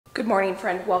Good morning,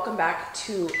 friend. Welcome back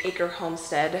to Acre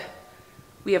Homestead.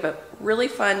 We have a really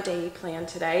fun day planned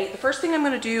today. The first thing I'm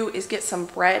going to do is get some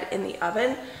bread in the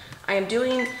oven. I am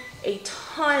doing a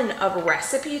ton of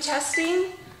recipe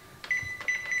testing.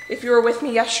 If you were with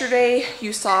me yesterday,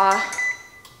 you saw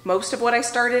most of what I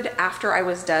started after I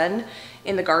was done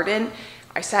in the garden.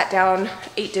 I sat down,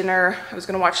 ate dinner, I was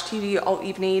gonna watch TV all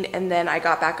evening, and then I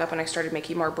got back up and I started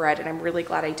making more bread, and I'm really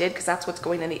glad I did because that's what's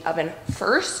going in the oven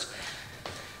first.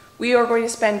 We are going to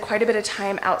spend quite a bit of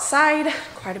time outside,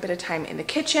 quite a bit of time in the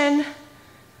kitchen.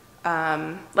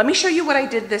 Let me show you what I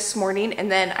did this morning,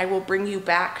 and then I will bring you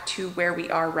back to where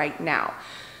we are right now.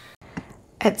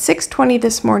 At 6:20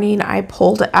 this morning, I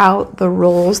pulled out the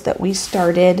rolls that we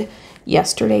started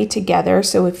yesterday together.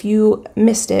 So if you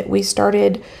missed it, we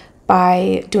started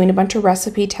by doing a bunch of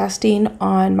recipe testing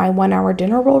on my 1-hour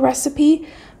dinner roll recipe.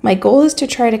 My goal is to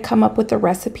try to come up with a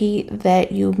recipe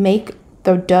that you make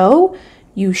the dough,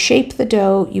 you shape the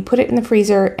dough, you put it in the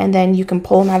freezer, and then you can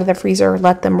pull them out of the freezer,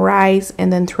 let them rise,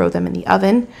 and then throw them in the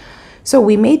oven. So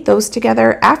we made those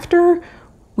together. After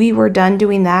we were done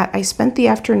doing that, I spent the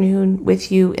afternoon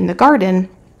with you in the garden.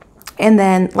 And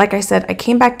then, like I said, I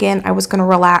came back in, I was going to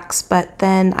relax, but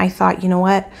then I thought, you know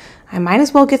what? I might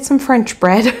as well get some French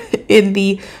bread in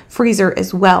the freezer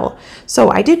as well. So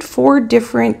I did 4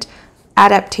 different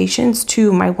adaptations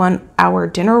to my 1-hour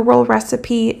dinner roll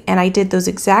recipe, and I did those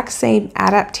exact same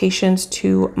adaptations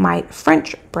to my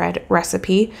French bread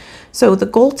recipe. So the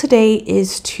goal today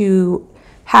is to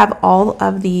have all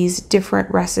of these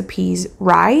different recipes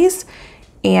rise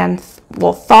and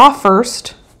we'll thaw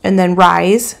first and then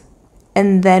rise,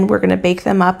 and then we're going to bake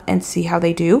them up and see how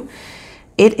they do.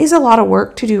 It is a lot of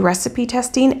work to do recipe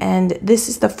testing, and this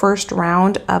is the first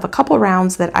round of a couple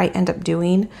rounds that I end up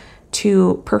doing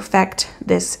to perfect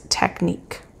this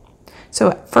technique. So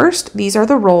at first, these are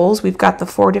the rolls. We've got the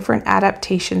 4 different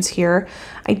adaptations here.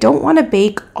 I don't want to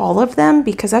bake all of them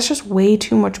because that's just way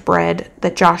too much bread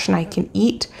that Josh and I can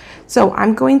eat. So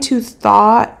I'm going to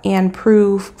thaw and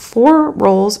proof 4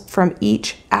 rolls from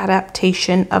each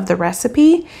adaptation of the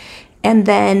recipe. And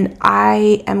then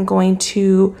I am going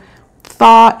to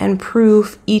thaw and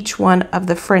proof each one of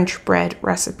the French bread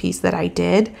recipes that I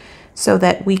did so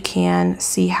that we can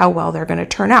see how well they're going to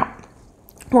turn out.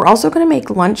 We're also going to make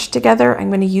lunch together. I'm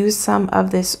going to use some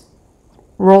of this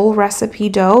roll recipe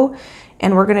dough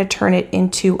and we're going to turn it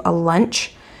into a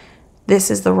lunch.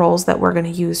 This is the rolls that we're going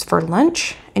to use for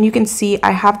lunch. And you can see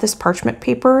I have this parchment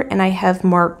paper and I have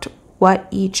marked what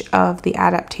each of the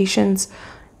adaptations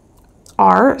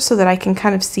are so that I can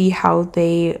kind of see how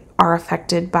they are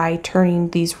affected by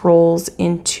turning these rolls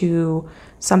into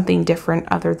something different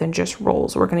other than just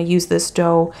rolls. We're going to use this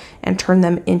dough and turn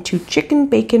them into chicken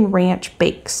bacon ranch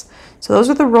bakes. So those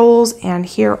are the rolls, and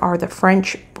here are the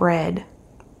French bread.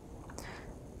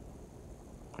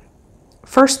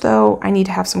 First though, I need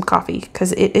to have some coffee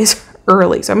because it is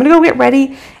early. So I'm going to go get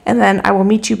ready and then I will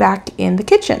meet you back in the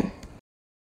kitchen.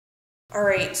 All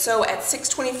right, so at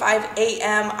 6:25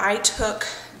 a.m. I took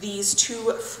these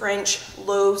 2 French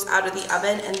loaves out of the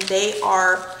oven and they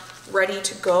are ready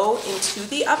to go into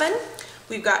the oven.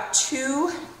 We've got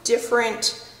 2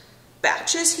 different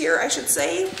batches here, I should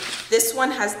say. This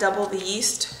one has double the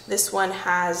yeast. This one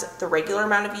has the regular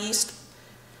amount of yeast.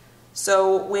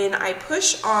 So when I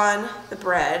push on the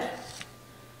bread,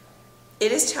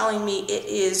 it is telling me it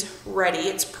is ready.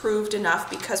 It's proved enough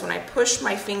because when I push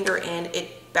my finger in,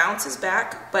 it bounces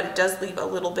back, but it does leave a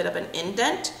little bit of an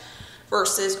indent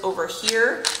versus over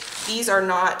here. These are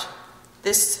not,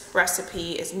 this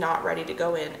recipe is not ready to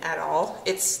go in at all.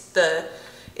 It's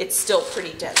still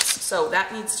pretty dense. So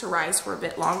that needs to rise for a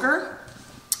bit longer.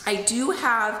 I do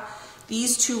have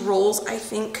these 2 rolls, I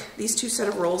think, these 2 set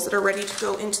of rolls that are ready to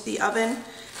go into the oven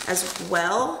as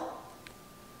well.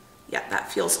 Yeah,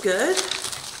 that feels good.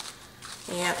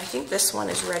 And I think this one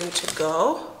is ready to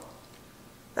go.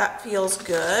 That feels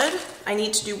good. I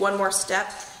need to do one more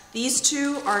step. These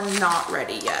 2 are not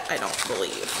ready yet, I don't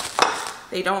believe.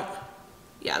 They don't,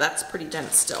 yeah, that's pretty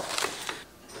dense still.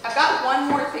 I've got one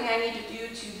more thing I need to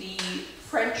do to the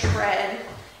French bread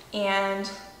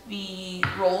and the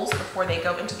rolls before they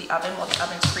go into the oven while the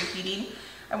oven's preheating.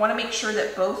 I want to make sure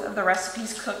that both of the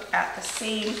recipes cook at the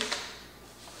same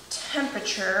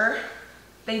temperature.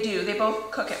 They do, they both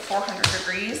cook at 400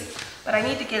 degrees, but I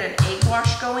need to get an egg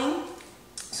wash going.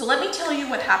 So let me tell you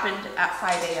what happened at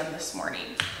 5 a.m. this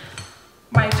morning.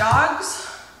 My dogs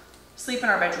sleep in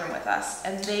our bedroom with us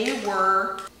and they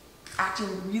were acting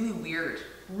really weird,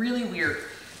 really weird.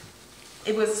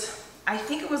 It was, I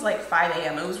think it was like 5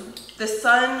 a.m. It was, the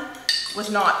sun was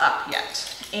not up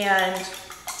yet. And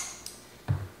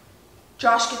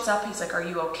Josh gets up, he's like, are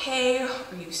you okay?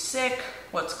 Are you sick?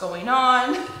 What's going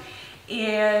on?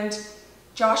 And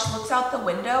Josh looks out the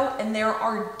window and there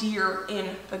are deer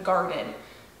in the garden.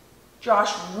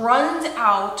 Josh runs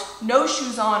out, no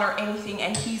shoes on or anything,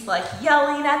 and he's like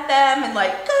yelling at them and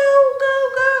like, go, go,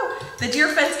 go. The deer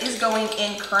fence is going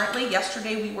in currently.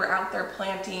 Yesterday we were out there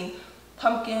planting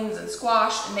pumpkins and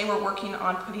squash and they were working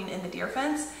on putting in the deer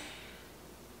fence.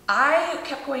 I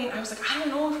kept going, I was like, I don't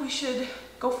know if we should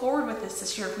go forward with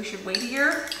this year, if we should wait a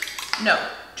year. No,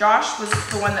 Josh was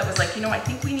the one that was like, you know, I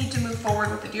think we need to move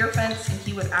forward with the deer fence, and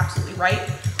he was absolutely right.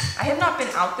 I have not been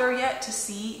out there yet to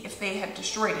see if they have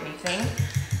destroyed anything.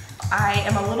 I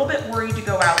am a little bit worried to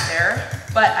go out there,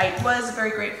 but I was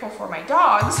very grateful for my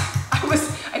dogs.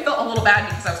 I felt a little bad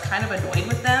because I was kind of annoyed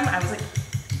with them. I was like,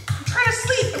 I'm trying to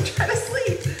sleep, I'm trying to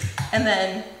sleep. And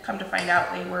then come to find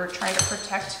out they were trying to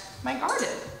protect my garden.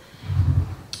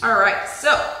 All right,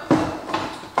 so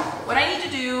what I need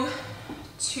to do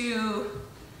to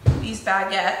these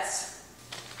baguettes,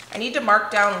 I need to mark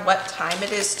down what time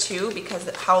it is too, because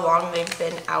of how long they've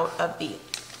been out of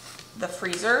the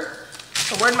freezer.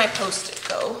 So where'd my Post-it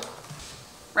go?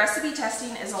 Recipe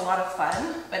testing is a lot of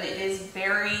fun, but it is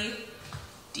very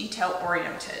detail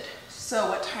oriented. So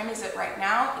what time is it right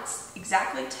now? It's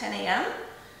exactly 10 a.m.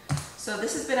 So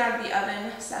this has been out of the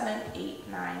oven 7, 8,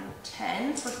 9,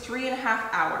 10 for 3.5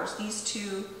 hours. These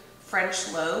two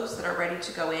French loaves that are ready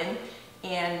to go in,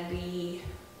 and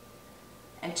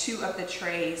 2 of the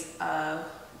trays of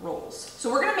rolls. So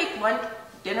we're gonna make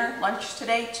lunch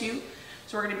today too.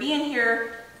 So we're gonna be in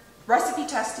here, recipe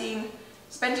testing,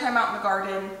 spend time out in the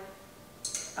garden,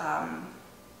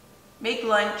 make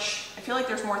lunch. I feel like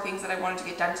there's more things that I wanted to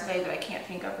get done today that I can't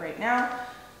think of right now,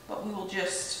 but we will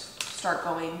just start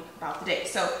going about the day.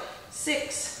 So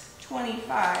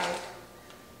 6:25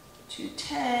 to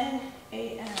 10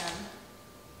 a.m.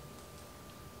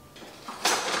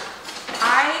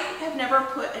 I have never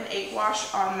put an egg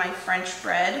wash on my French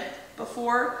bread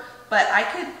before, but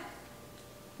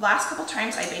last couple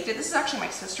times I baked it, this is actually my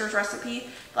sister's recipe.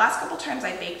 The last couple times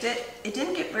I baked it, it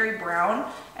didn't get very brown,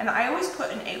 and I always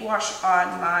put an egg wash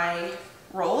on my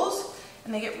rolls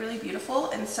and they get really beautiful.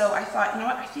 And so I thought, you know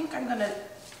what, I think I'm gonna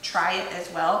try it as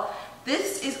well.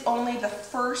 This is only the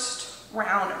first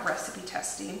round of recipe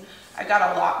testing. I've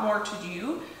got a lot more to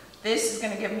do. This is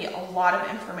gonna give me a lot of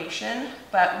information,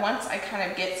 but once I kind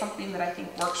of get something that I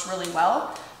think works really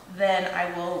well, then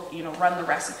I will, you know, run the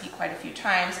recipe quite a few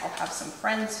times. I'll have some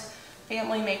friends,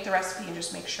 family make the recipe and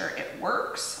just make sure it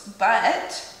works.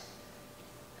 But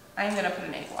I'm gonna put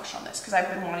an egg wash on this because I've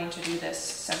been wanting to do this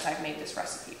since I've made this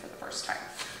recipe for the first time.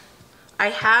 I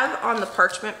have on the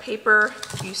parchment paper,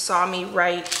 you saw me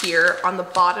right here on the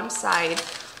bottom side,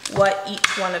 what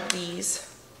each one of these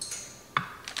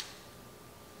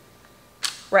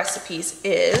recipes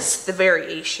is, the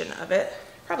variation of it.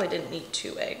 Probably didn't need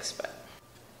 2 eggs, but.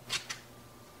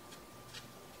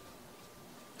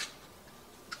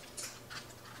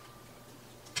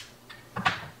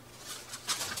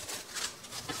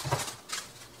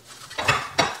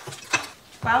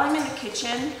 While I'm in the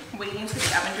kitchen waiting for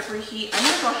the oven to preheat, I'm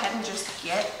gonna go ahead and just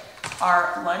get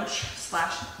our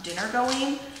lunch/dinner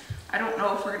going. I don't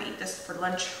know if we're gonna eat this for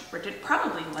lunch or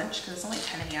probably lunch because it's only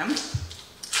 10 a.m.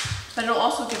 But it'll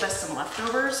also give us some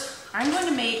leftovers. I'm going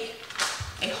to make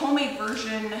a homemade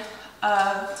version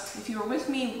of, if you were with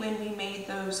me when we made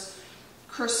those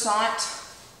croissant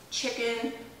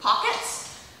chicken pockets.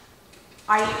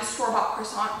 I used store-bought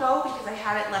croissant dough because I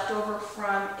had it left over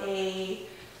from a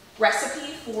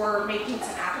recipe for making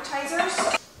some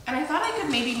appetizers. And I thought I could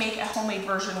maybe make a homemade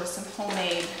version with some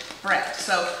homemade bread.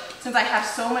 So since I have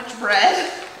so much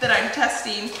bread that I'm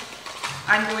testing,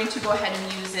 I'm going to go ahead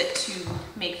and use it to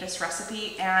make this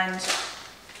recipe. And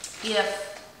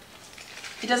if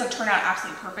it doesn't turn out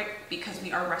absolutely perfect because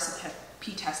we are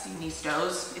recipe testing these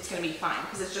doughs, it's gonna be fine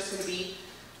because it's just gonna be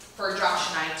for Josh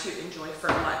and I to enjoy for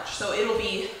lunch. So it'll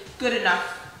be good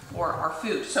enough for our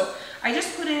food. So I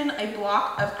just put in a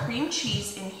block of cream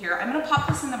cheese in here. I'm gonna pop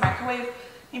this in the microwave,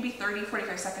 maybe 30,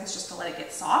 45 seconds just to let it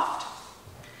get soft.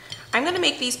 I'm gonna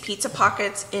make these pizza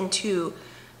pockets into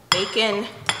bacon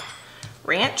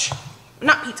ranch,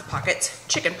 not pizza pockets,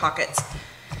 chicken pockets.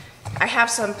 I have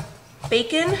some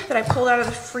bacon that I pulled out of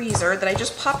the freezer that I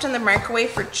just popped in the microwave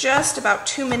for just about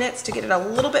 2 minutes to get it a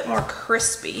little bit more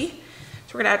crispy.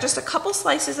 So we're gonna add just a couple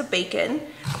slices of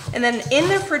bacon. And then in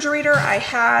the refrigerator, I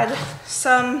had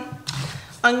some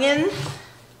onion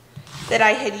that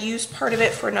I had used part of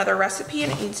it for another recipe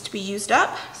and it needs to be used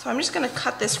up. So I'm just gonna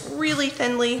cut this really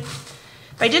thinly.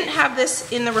 If I didn't have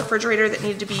this in the refrigerator that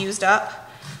needed to be used up,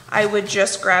 I would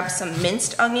just grab some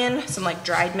minced onion, some like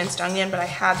dried minced onion, but I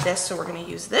had this, so we're gonna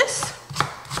use this.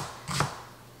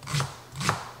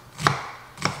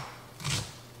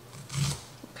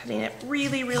 Cutting it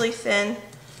really, really thin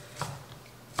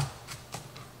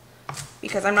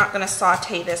because I'm not gonna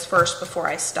saute this first before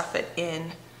I stuff it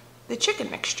in the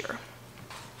chicken mixture.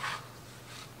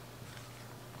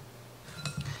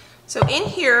 So in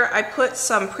here, I put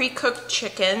some pre-cooked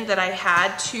chicken that I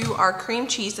had to our cream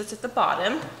cheese that's at the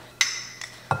bottom.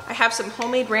 I have some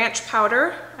homemade ranch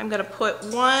powder. I'm gonna put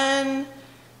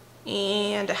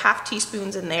 1.5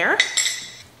 teaspoons in there.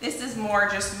 This is more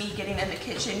just me getting in the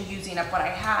kitchen, using up what I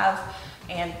have,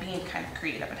 and being kind of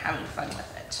creative and having fun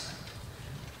with it.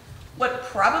 What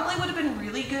probably would have been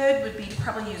really good would be to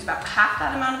probably use about half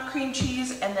that amount of cream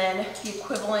cheese and then the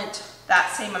equivalent,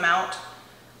 that same amount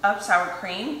of sour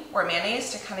cream or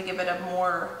mayonnaise to kind of give it a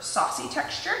more saucy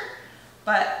texture,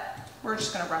 but we're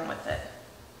just gonna run with it.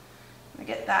 I'm gonna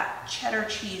get that cheddar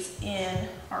cheese in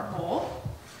our bowl,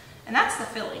 and that's the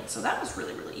filling. So that was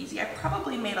really, really easy. I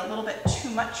probably made a little bit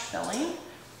too much filling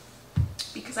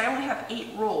because I only have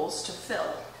 8 rolls to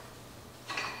fill.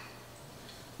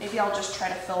 Maybe I'll just try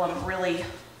to fill them really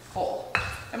full.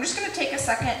 I'm just gonna take a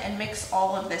second and mix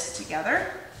all of this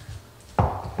together.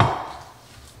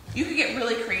 You could get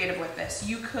really creative with this.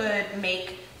 You could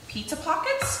make pizza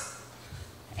pockets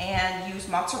and use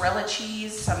mozzarella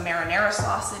cheese, some marinara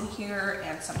sauce in here,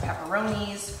 and some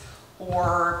pepperonis,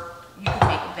 or you could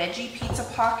make veggie pizza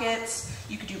pockets.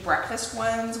 You could do breakfast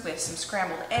ones with some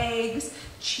scrambled eggs,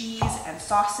 cheese, and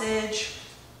sausage.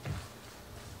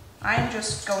 I'm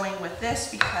just going with this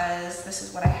because this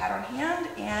is what I had on hand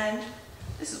and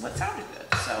this is what sounded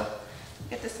good. So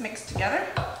get this mixed together.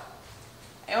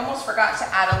 I almost forgot to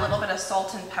add a little bit of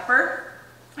salt and pepper.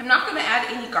 I'm not going to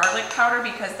add any garlic powder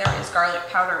because there is garlic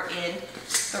powder in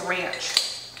the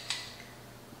ranch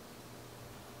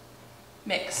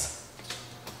mix.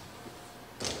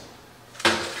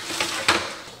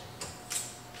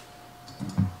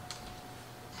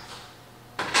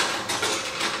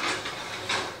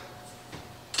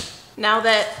 Now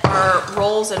that our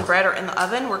rolls and bread are in the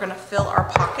oven, we're going to fill our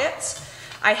pockets.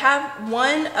 I have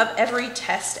one of every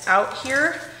test out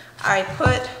here. I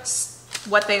put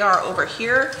what they are over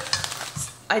here.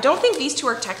 I don't think these two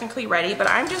are technically ready, but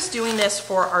I'm just doing this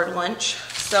for our lunch,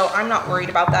 so I'm not worried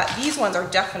about that. These ones are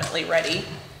definitely ready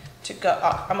to go.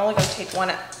 I'm only going to take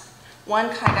one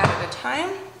kind out at a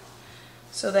time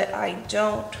so that I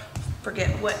don't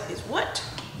forget what is what.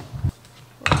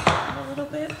 A little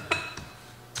bit.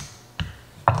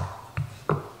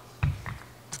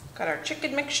 Got our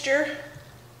chicken mixture.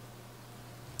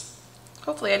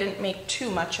 Hopefully I didn't make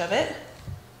too much of it.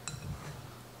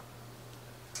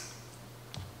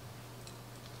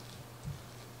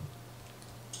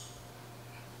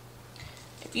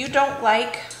 If you don't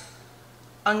like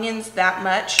onions that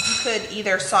much, you could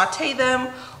either saute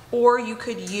them or you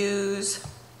could use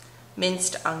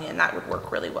minced onion. That would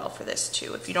work really well for this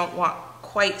too, if you don't want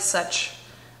quite such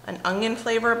an onion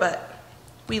flavor, but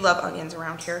we love onions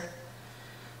around here.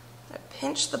 I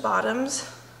pinch the bottoms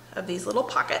of these little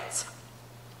pockets.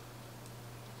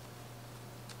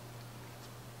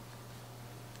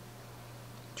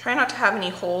 Try not to have any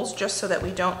holes just so that we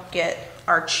don't get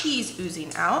our cheese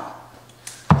oozing out.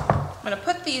 I'm gonna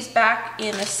put these back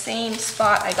in the same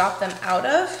spot I got them out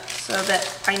of so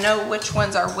that I know which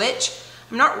ones are which.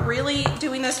 I'm not really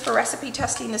doing this for recipe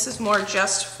testing. This is more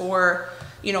just for,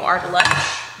 you know, our lunch,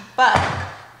 but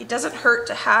it doesn't hurt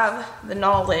to have the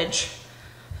knowledge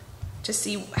to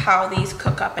see how these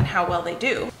cook up and how well they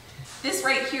do. This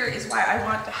right here is why I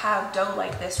want to have dough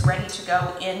like this ready to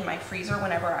go in my freezer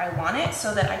whenever I want it,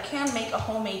 so that I can make a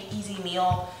homemade easy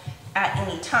meal at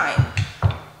any time.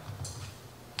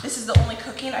 This is the only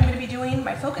cooking I'm going to be doing.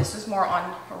 My focus is more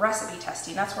on recipe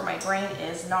testing. That's where my brain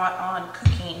is, not on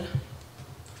cooking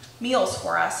meals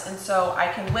for us. And so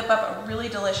I can whip up a really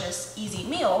delicious, easy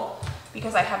meal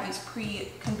because I have these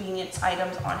pre-convenience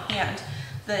items on hand.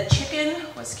 The chicken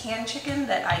was canned chicken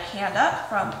that I canned up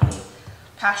from a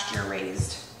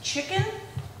pasture-raised chicken,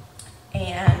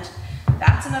 and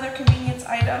that's another convenience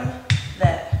item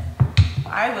that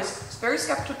I was very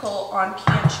skeptical on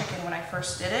canned chicken when I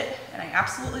first did it, and I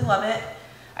absolutely love it.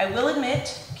 I will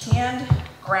admit, canned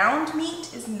ground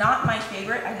meat is not my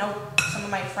favorite. I know some of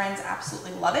my friends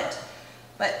absolutely love it,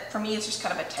 but for me it's just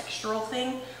kind of a textural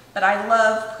thing. But I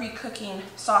love pre-cooking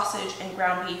sausage and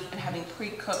ground beef and having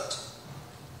pre-cooked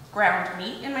ground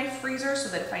meat in my freezer so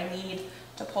that if I need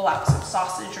to pull out some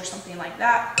sausage or something like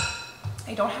that,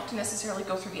 I don't have to necessarily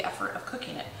go through the effort of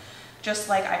cooking it. Just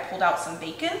like I pulled out some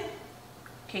bacon,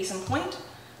 case in point,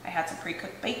 I had some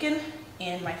pre-cooked bacon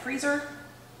in my freezer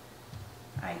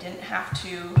I didn't have to,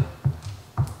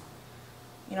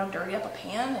 you know, dirty up a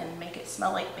pan and make it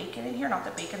smell like bacon in here. Not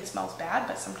that bacon smells bad,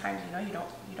 but sometimes, you know,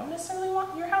 you don't necessarily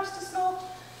want your house to smell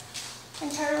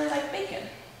entirely like bacon.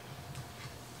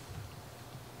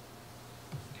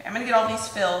 Okay, I'm gonna get all these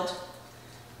filled.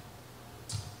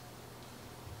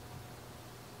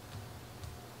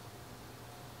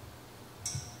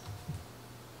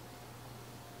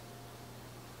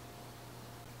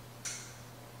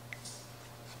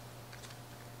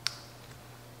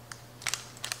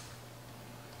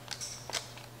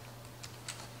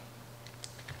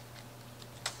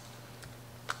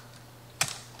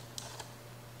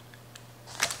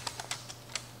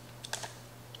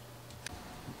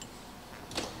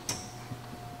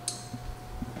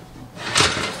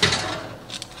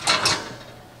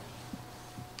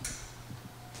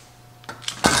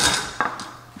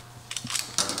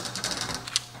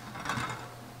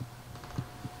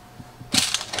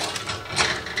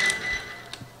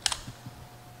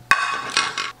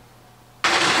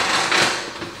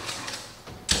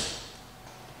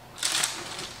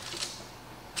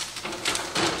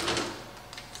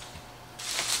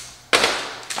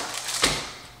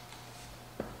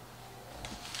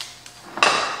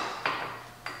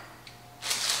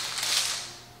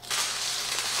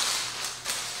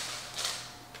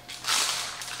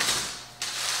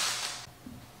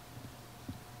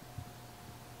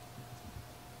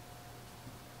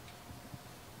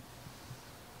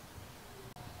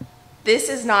 This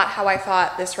is not how I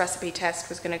thought this recipe test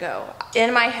was gonna go.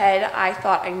 In my head, I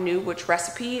thought I knew which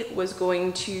recipe was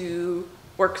going to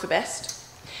work the best.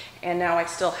 And now I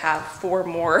still have 4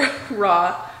 more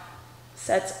raw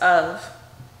sets of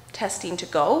testing to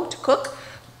go to cook.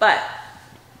 But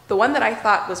the one that I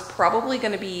thought was probably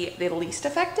gonna be the least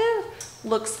effective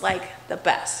looks like the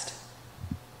best.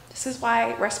 This is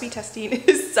why recipe testing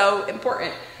is so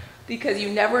important, because you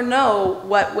never know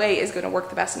what way is gonna work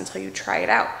the best until you try it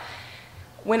out.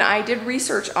 When I did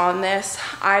research on this,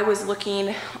 I was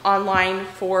looking online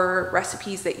for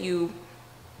recipes that you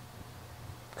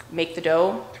make the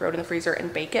dough, throw it in the freezer,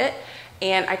 and bake it.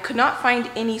 And I could not find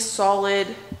any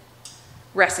solid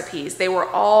recipes. They were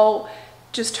all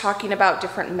just talking about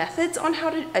different methods on how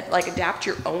to like adapt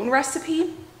your own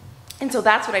recipe. And so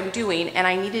that's what I'm doing. And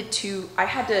I'm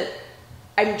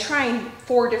trying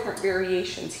 4 different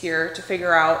variations here to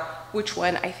figure out which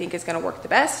one I think is gonna work the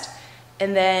best.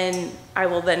 And then I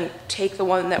will then take the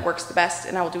one that works the best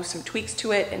and I will do some tweaks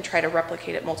to it and try to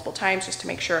replicate it multiple times just to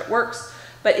make sure it works.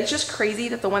 But it's just crazy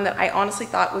that the one that I honestly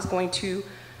thought was going to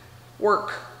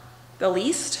work the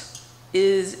least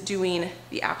is doing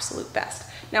the absolute best.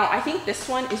 Now, I think this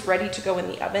one is ready to go in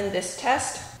the oven, this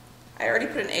test. I already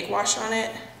put an egg wash on it.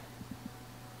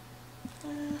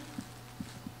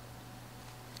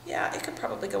 Yeah, it could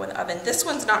probably go in the oven. This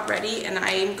one's not ready, and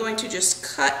I'm going to just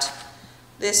cut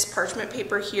this parchment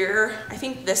paper here. I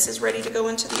think this is ready to go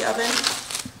into the oven.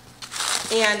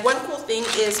 And one cool thing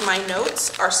is my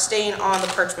notes are staying on the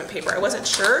parchment paper. I wasn't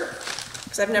sure,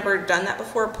 because I've never done that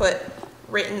before, put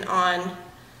written on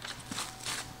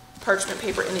parchment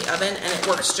paper in the oven, and it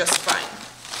works just fine.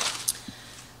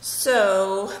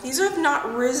 So these have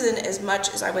not risen as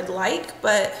much as I would like,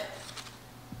 but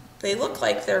they look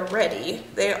like they're ready.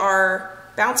 They are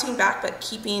bouncing back but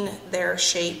keeping their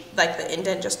shape, like the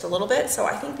indent, just a little bit. So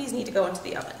I think these need to go into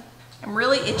the oven. I'm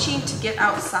really itching to get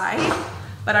outside,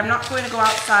 but I'm not going to go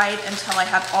outside until I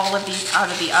have all of these out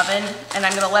of the oven, and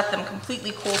I'm going to let them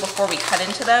completely cool before we cut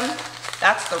into them.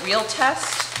 That's the real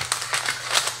test.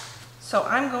 So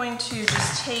I'm going to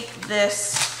just take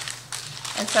this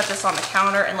and set this on the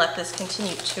counter and let this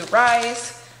continue to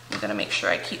rise. I'm going to make sure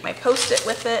I keep my Post-it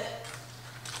with it.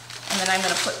 And then I'm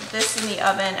going to put this in the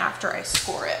oven after I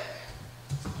score it.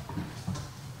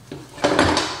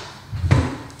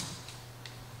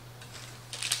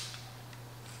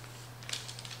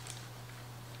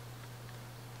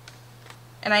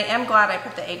 And I am glad I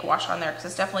put the egg wash on there because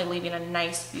it's definitely leaving a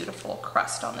nice, beautiful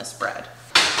crust on this bread.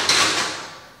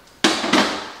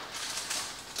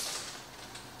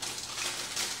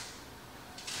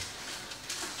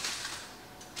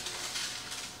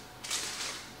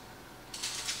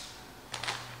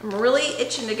 I'm really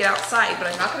itching to get outside, but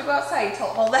I'm not gonna go outside until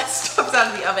all that stuff's out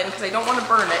of the oven because I don't want to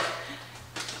burn it.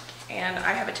 And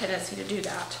I have a tendency to do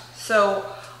that. So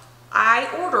I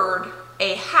ordered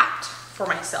a hat for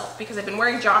myself because I've been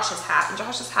wearing Josh's hat, and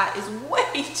Josh's hat is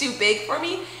way too big for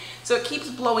me, so it keeps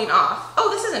blowing off. Oh,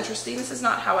 this is interesting. This is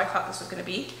not how I thought this was gonna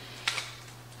be.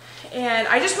 And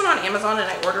I just went on Amazon and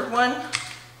I ordered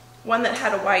one that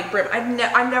had a wide brim.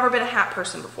 I've never been a hat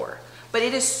person before. But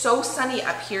it is so sunny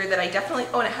up here that I definitely,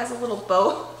 oh, and it has a little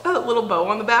bow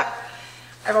on the back.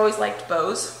 I've always liked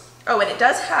bows. Oh, and it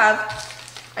does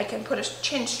have, I can put a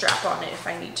chin strap on it if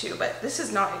I need to, but this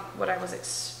is not what I was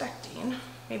expecting.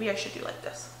 Maybe I should do like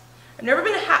this. I've never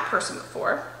been a hat person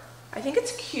before. I think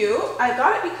it's cute. I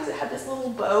got it because it had this little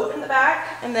bow in the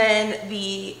back, and then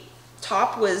the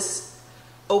top was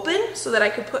open so that I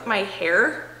could put my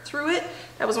hair through it.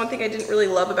 That was one thing I didn't really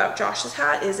love about Josh's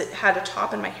hat, is it had a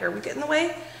top and my hair would get in the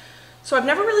way. So I've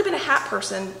never really been a hat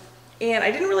person, and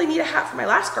I didn't really need a hat for my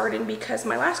last garden because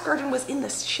my last garden was in the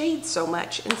shade so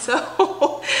much, and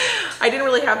so I didn't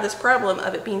really have this problem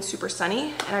of it being super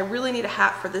sunny, and I really need a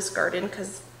hat for this garden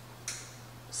because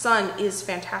sun is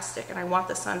fantastic and I want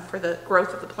the sun for the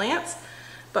growth of the plants,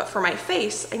 but for my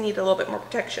face I need a little bit more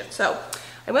protection. So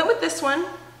I went with this one.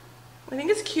 I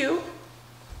think it's cute.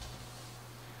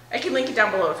 I can link it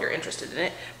down below if you're interested in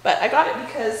it, but I got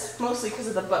it mostly because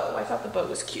of the bow. I thought the bow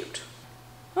was cute.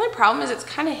 The only problem is it's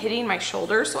kind of hitting my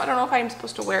shoulders, so I don't know if I'm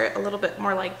supposed to wear it a little bit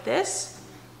more like this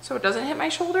so it doesn't hit my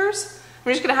shoulders.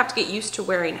 I'm just gonna have to get used to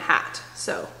wearing a hat.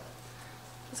 So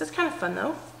this is kind of fun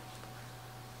though.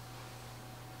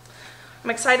 I'm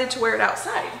excited to wear it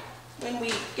outside when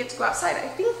we get to go outside. I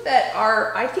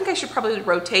think I should probably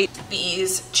rotate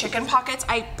these chicken pockets.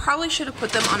 I probably should have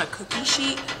put them on a cookie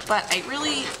sheet, but I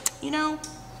really, you know,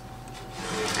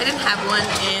 I didn't have one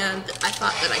and I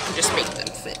thought that I could just make them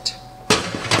fit.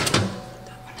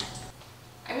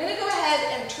 I'm gonna go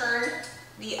ahead and turn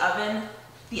the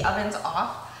ovens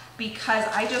off because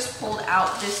I just pulled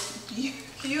out this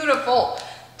beautiful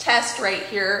test right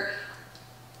here.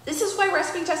 This is why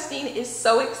recipe testing is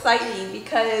so exciting,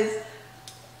 because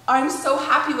I'm so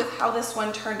happy with how this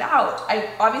one turned out.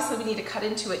 Obviously we need to cut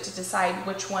into it to decide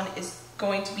which one is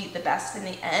going to be the best in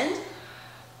the end.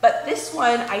 But this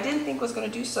one I didn't think was going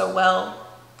to do so well.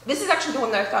 This is actually the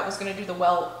one that I thought was going to do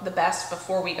the best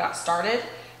before we got started.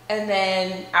 And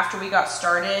then after we got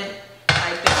started, I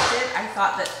baked it. I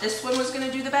thought that this one was going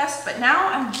to do the best. But now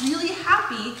I'm really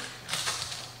happy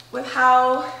with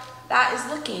how that is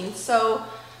looking. So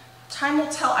time will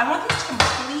tell. I want these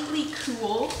completely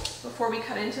cool before we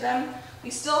cut into them. We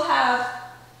still have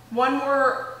one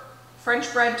more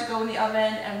French bread to go in the oven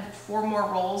and 4 more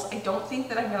rolls. I don't think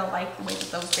that I'm gonna like the way that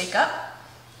those bake up,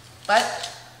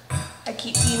 but I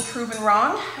keep being proven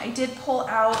wrong. I did pull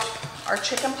out our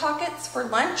chicken pockets for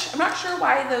lunch. I'm not sure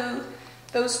why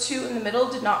those 2 in the middle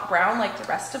did not brown like the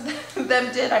rest of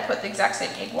them did. I put the exact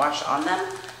same egg wash on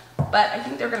them, but I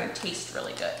think they're gonna taste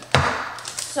really good.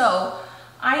 So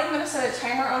I am gonna set a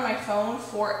timer on my phone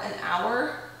for an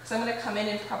hour because I'm gonna come in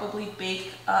and probably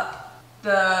bake up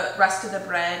the rest of the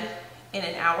bread in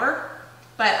an hour.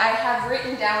 But I have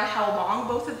written down how long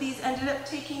both of these ended up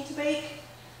taking to bake,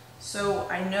 so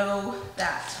I know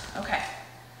that. Okay,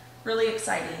 really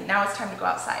exciting. Now it's time to go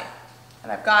outside.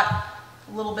 And I've got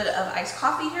a little bit of iced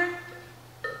coffee here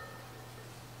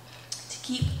to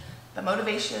keep the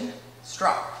motivation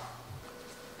strong.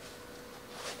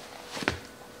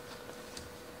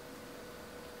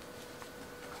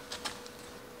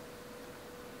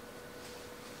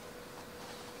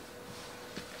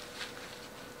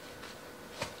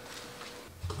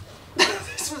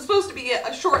 Supposed to be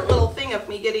a short little thing of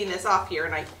me getting this off here,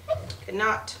 and I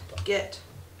cannot get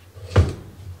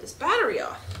this battery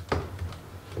off.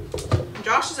 And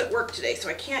Josh is at work today, so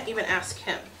I can't even ask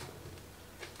him.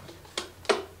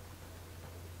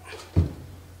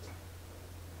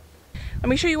 Let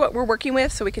me show you what we're working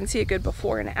with so we can see a good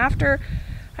before and after.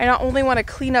 I not only want to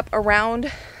clean up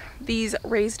around these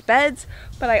raised beds,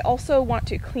 but I also want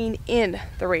to clean in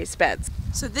the raised beds.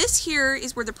 So this here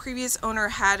is where the previous owner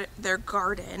had their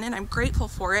garden, and I'm grateful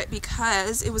for it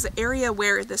because it was an area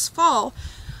where this fall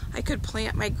I could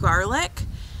plant my garlic,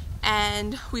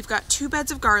 and we've got 2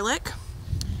 beds of garlic.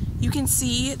 You can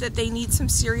see that they need some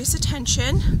serious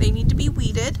attention. They need to be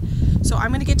weeded, so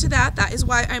I'm going to get to that. That is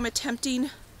why I'm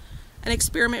attempting an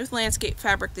experiment with landscape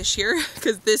fabric this year,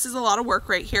 because this is a lot of work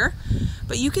right here.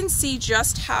 But you can see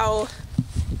just how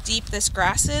deep this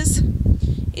grass is.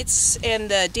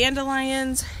 And the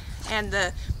dandelions and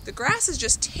the grass is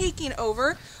just taking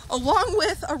over, along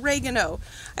with oregano.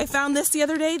 I found this the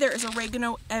other day. There is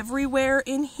oregano everywhere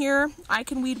in here. I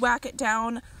can weed whack it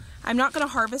down. I'm not going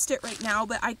to harvest it right now,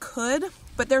 but I could.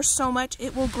 But there's so much,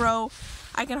 it will grow.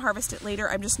 I can harvest it later.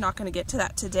 I'm just not going to get to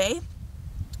that today,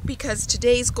 because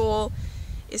today's goal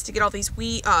is to get all these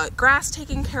grass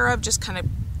taken care of, just kind of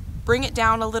bring it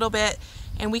down a little bit,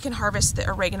 and we can harvest the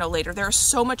oregano later. There's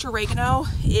so much oregano.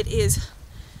 It is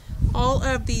all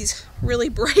of these really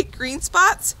bright green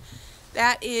spots.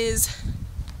 That is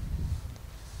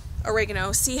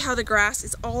oregano. See how the grass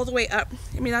is all the way up.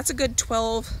 I mean, that's a good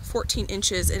 12, 14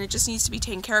 inches, and it just needs to be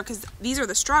taken care of because these are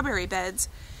the strawberry beds,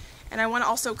 And I want to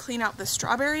also clean out the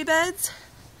strawberry beds.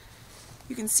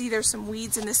 You can see there's some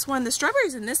weeds in this one. The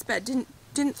strawberries in this bed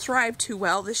didn't thrive too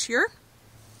well this year,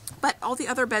 but all the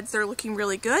other beds, they're looking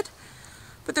really good.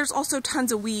 But there's also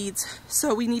tons of weeds,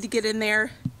 so we need to get in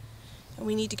there and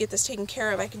we need to get this taken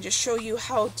care of. I can just show you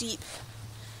how deep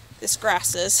this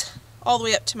grass is, all the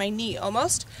way up to my knee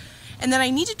almost. And then I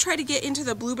need to try to get into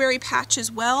the blueberry patch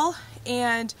as well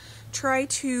and try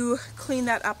to clean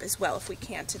that up as well if we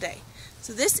can today.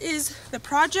 So this is the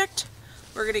project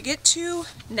we're going to get to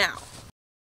now.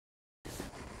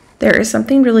 There is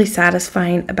something really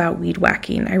satisfying about weed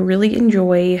whacking. I really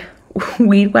enjoy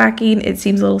weed whacking. It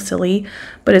seems a little silly,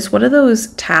 but it's one of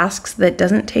those tasks that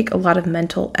doesn't take a lot of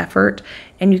mental effort,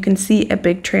 and you can see a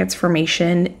big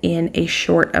transformation in a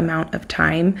short amount of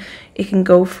time. It can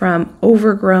go from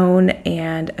overgrown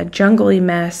and a jungly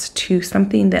mess to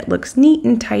something that looks neat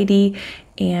and tidy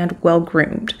and well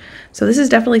groomed. So this is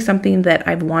definitely something that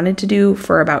I've wanted to do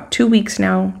for about 2 weeks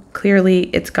now. Clearly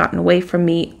it's gotten away from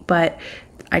me, but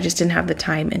I just didn't have the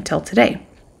time until today.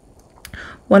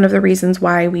 One of the reasons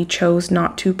why we chose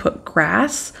not to put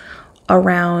grass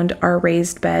around our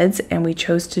raised beds and we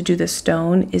chose to do the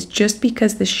stone is just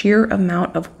because the sheer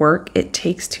amount of work it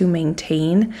takes to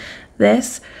maintain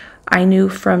this. I knew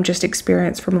from just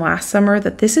experience from last summer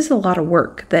that this is a lot of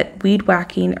work, that weed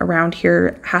whacking around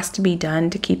here has to be done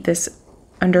to keep this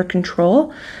under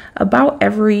control about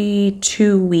every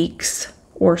 2 weeks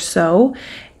or so.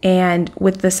 And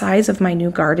with the size of my new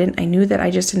garden, I knew that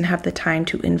I just didn't have the time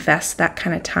to invest that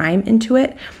kind of time into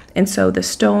it. And so the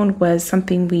stone was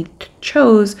something we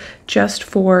chose just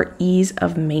for ease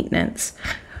of maintenance.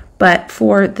 But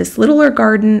for this littler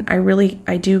garden,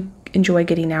 I do enjoy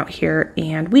getting out here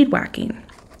and weed whacking.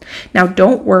 Now,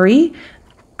 don't worry.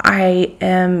 I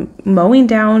am mowing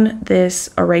down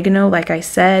this oregano, like I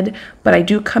said, but I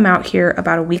do come out here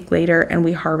about a week later and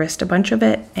we harvest a bunch of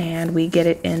it and we get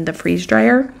it in the freeze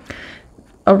dryer.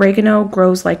 Oregano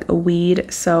grows like a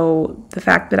weed, so the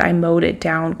fact that I mowed it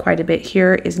down quite a bit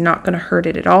here is not going to hurt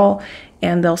it at all,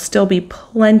 and there'll still be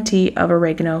plenty of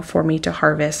oregano for me to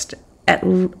harvest, at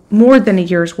more than a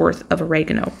year's worth of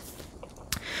oregano.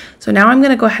 So now I'm going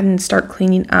to go ahead and start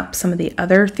cleaning up some of the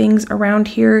other things around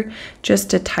here just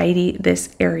to tidy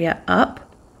this area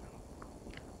up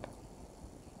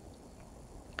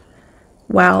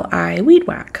while I weed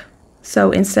whack.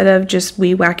 So instead of just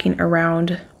weed whacking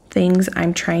around things,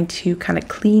 I'm trying to kind of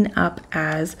clean up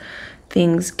as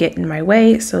things get in my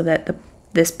way so that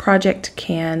this project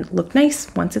can look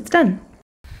nice once it's done.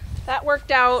 That worked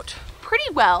out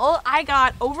pretty well. I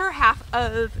got over half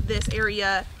of this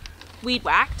area weed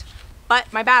whacked,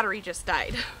 but my battery just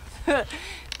died.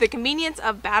 The convenience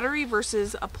of battery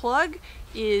versus a plug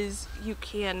is you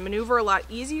can maneuver a lot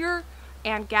easier,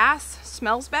 and gas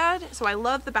smells bad, so I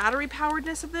love the battery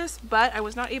poweredness of this, but I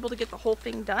was not able to get the whole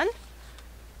thing done.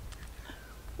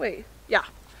 Wait, yeah,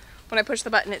 when I push the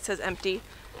button it says empty.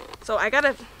 So I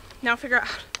gotta now figure out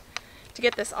how to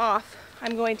get this off.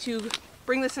 I'm going to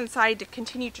bring this inside to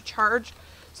continue to charge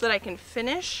so that I can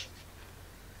finish.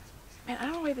 Man, I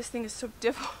don't know why this thing is so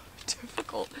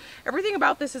difficult. Everything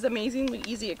about this is amazingly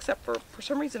easy, except for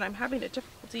some reason I'm having a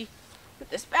difficulty with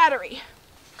this battery.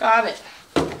 Got it.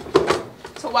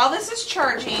 So while this is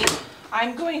charging,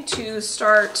 I'm going to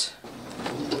start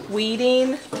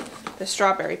weeding the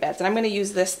strawberry beds, and I'm going to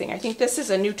use this thing. I think this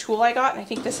is a new tool I got, and I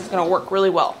think this is going to work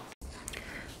really well.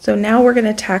 So now we're going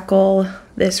to tackle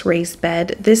this raised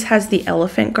bed. This has the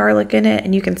elephant garlic in it,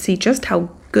 and you can see just how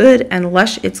good and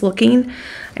lush it's looking.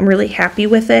 I'm really happy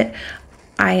with it.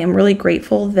 I am really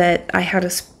grateful that I had a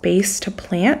space to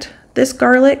plant this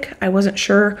garlic. I wasn't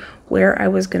sure where I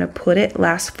was going to put it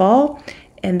last fall,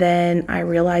 and then I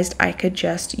realized I could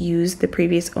just use the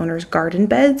previous owner's garden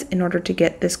beds in order to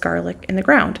get this garlic in the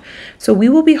ground. So we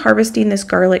will be harvesting this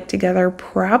garlic together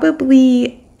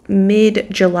probably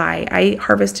mid-July. I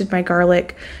harvested my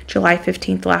garlic July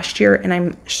 15th last year, and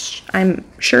I'm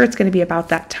sure it's going to be about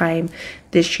that time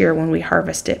this year when we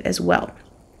harvest it as well.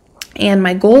 And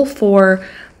my goal for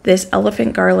this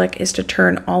elephant garlic is to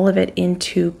turn all of it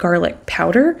into garlic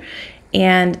powder,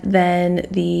 and then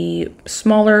the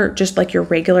smaller, just like your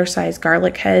regular size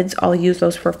garlic heads, I'll use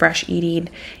those for fresh eating,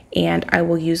 and I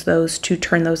will use those to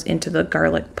turn those into the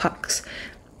garlic pucks,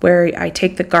 where I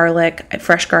take the garlic,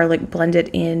 fresh garlic, blend it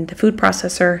in the food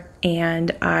processor,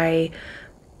 and I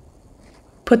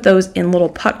put those in little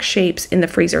puck shapes in the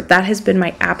freezer. That has been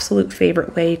my absolute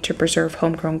favorite way to preserve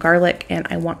homegrown garlic, and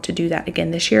I want to do that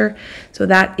again this year. So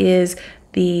that is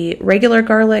the regular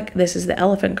garlic, this is the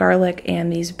elephant garlic,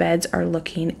 and these beds are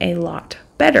looking a lot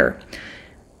better.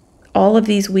 All of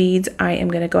these weeds I am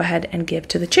going to go ahead and give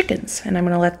to the chickens, and I'm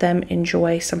going to let them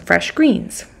enjoy some fresh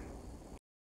greens.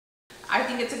 I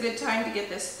think it's a good time to get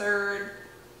this third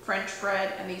French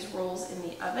bread and these rolls in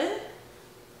the oven.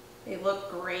 They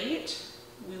look great.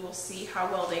 We will see how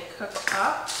well they cook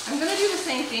up. I'm going to do the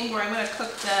same thing where I'm going to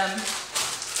cook them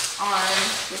on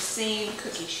the same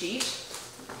cookie sheet.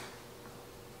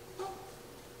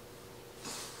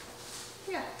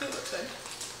 Yeah, they look good.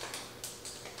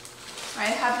 I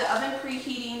have the oven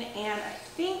preheating, and I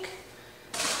think,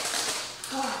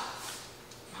 oh,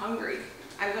 I'm hungry.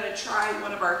 I'm going to try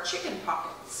one of our chicken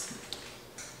pockets.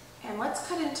 And let's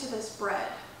cut into this bread.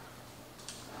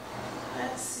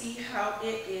 Let's see how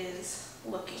it is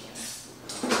looking.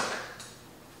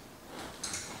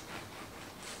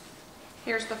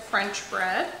 Here's the French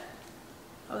bread.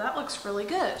 Oh, that looks really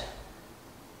good.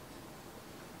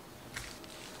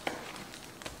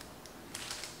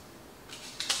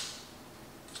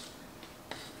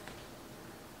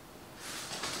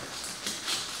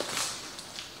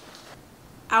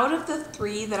 Out of the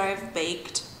 3 that I've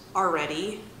baked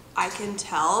already, I can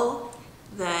tell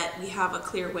that we have a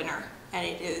clear winner, and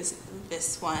it is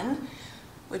this one,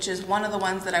 which is one of the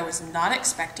ones that I was not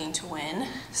expecting to win.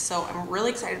 So I'm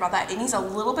really excited about that. It needs a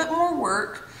little bit more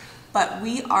work, but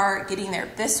we are getting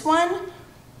there. This one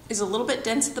is a little bit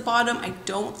dense at the bottom. I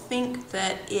don't think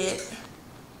that it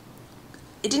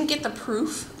didn't get the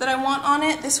proof that I want on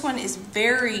it. This one is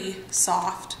very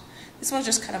soft. This one's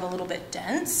just kind of a little bit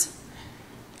dense.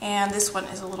 And this one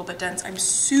is a little bit dense. I'm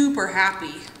super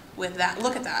happy with that.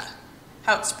 Look at that,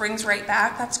 how it springs right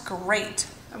back. That's great.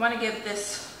 I want to give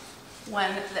this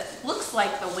one that looks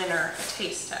like the winner a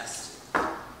taste test.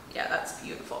 Yeah, that's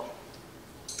beautiful.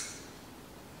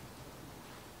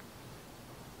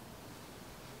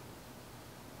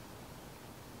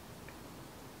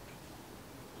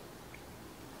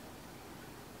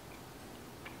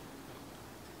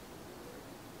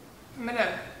 I'm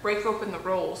gonna break open the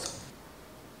rolls.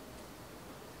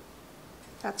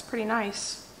 That's pretty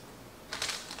nice. I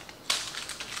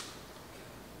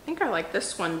think I like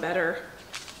this one better.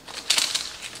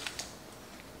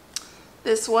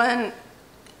 This one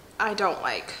I don't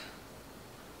like.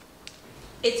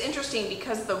 It's interesting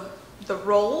because the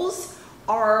rolls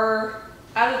are,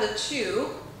 out of the 2,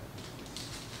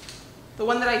 the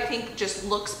one that I think just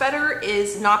looks better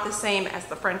is not the same as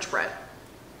the French bread.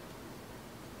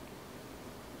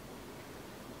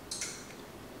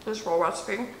 This roll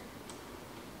recipe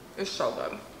is so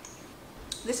good.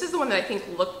 This is the one that I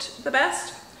think looked the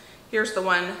best. Here's the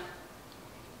one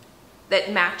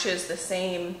that matches the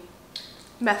same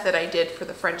method I did for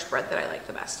the French bread that I like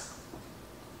the best.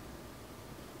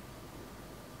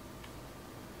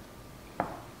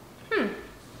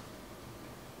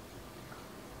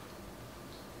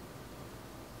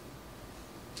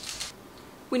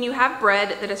 When you have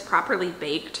bread that is properly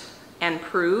baked and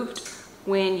proved,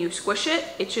 when you squish it,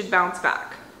 it should bounce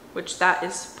back, which that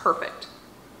is perfect.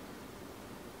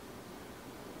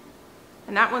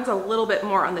 And that one's a little bit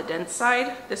more on the dense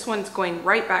side. This one's going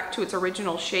right back to its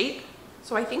original shape.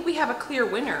 So I think we have a clear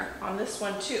winner on this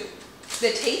one too.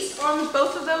 The taste on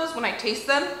both of those, when I taste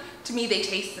them, to me they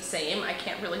taste the same. I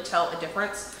can't really tell a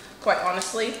difference, quite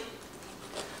honestly.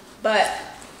 But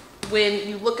when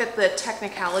you look at the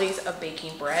technicalities of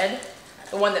baking bread,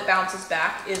 the one that bounces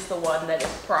back is the one that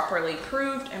is properly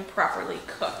proved and properly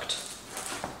cooked.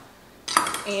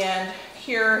 And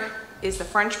here is the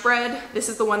French bread. This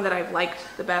is the one that I've liked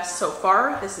the best so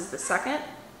far. This is the second.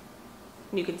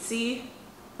 And you can see,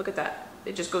 look at that.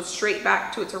 It just goes straight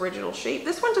back to its original shape.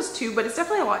 This one does too, but it's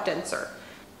definitely a lot denser.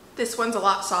 This one's a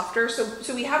lot softer.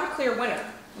 So we have a clear winner.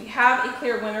 We have a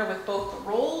clear winner with both the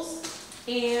rolls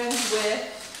and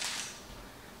with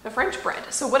the French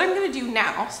bread. So what I'm gonna do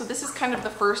now, so this is kind of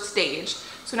the first stage.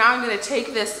 So now I'm gonna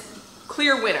take this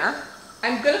clear winner.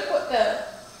 I'm gonna put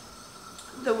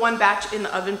the one batch in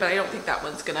the oven, but I don't think that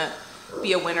one's gonna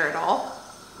be a winner at all.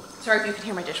 Sorry if you can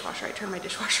hear my dishwasher. I turned my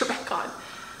dishwasher back on,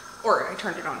 or I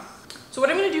turned it on. So what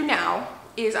I'm gonna do now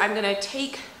is I'm gonna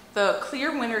take the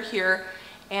clear winner here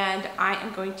and I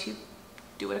am going to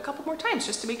do it a couple more times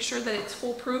just to make sure that it's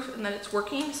foolproof and that it's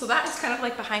working. So that is kind of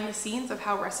like behind the scenes of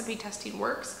how recipe testing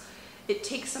works. It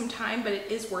takes some time, but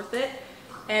it is worth it.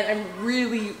 And I'm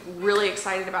really, really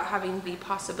excited about having the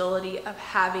possibility of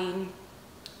having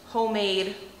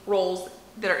homemade rolls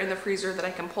that are in the freezer that I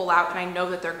can pull out, and I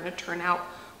know that they're gonna turn out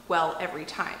well every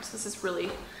time. So this is really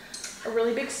a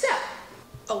really big step.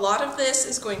 A lot of this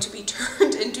is going to be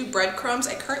turned into breadcrumbs.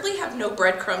 I currently have no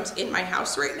breadcrumbs in my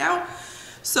house right now,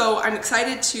 So I'm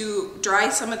excited to dry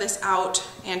some of this out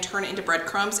and turn it into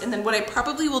breadcrumbs. And then what I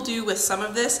probably will do with some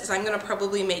of this is I'm gonna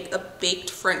probably make a baked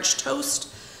French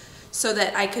toast so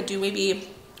that I could do maybe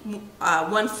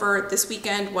one for this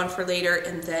weekend, one for later,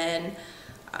 and then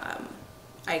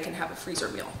I can have a freezer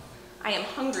meal. I am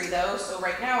hungry though, so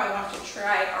right now I want to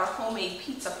try our homemade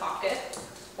pizza pocket,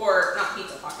 or not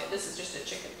pizza pocket, this is just a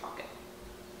chicken pocket.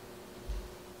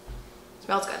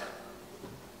 Smells good.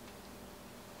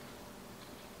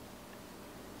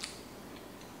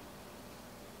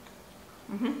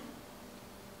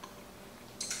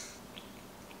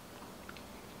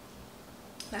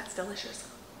 That's delicious.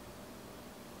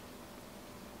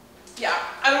 Yeah,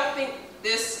 I don't think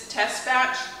this test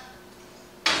batch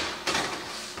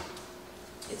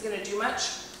is gonna do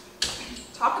much.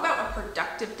 Talk about a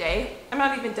productive day. I'm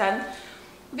not even done.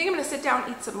 I think I'm gonna sit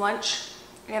down, eat some lunch,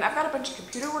 and I've got a bunch of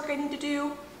computer work I need to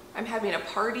do. I'm having a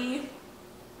party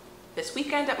this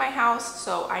weekend at my house,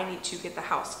 so I need to get the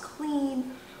house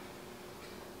clean.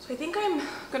 So I think I'm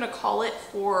gonna call it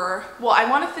for, well, I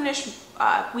wanna finish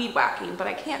weed whacking, but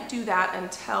I can't do that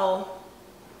until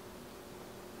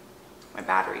my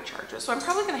battery charges. So I'm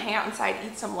probably gonna hang out inside,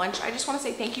 eat some lunch. I just wanna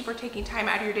say thank you for taking time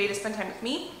out of your day to spend time with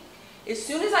me. As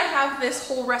soon as I have this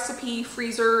whole recipe,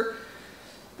 freezer,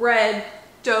 bread,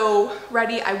 dough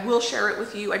ready, I will share it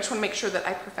with you. I just wanna make sure that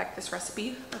I perfect this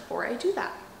recipe before I do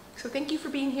that. So thank you for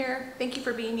being here. Thank you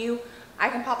for being you. I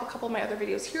can pop a couple of my other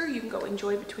videos here. You can go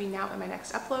enjoy between now and my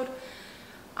next upload.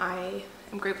 I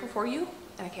am grateful for you,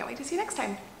 and I can't wait to see you next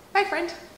time. Bye, friend.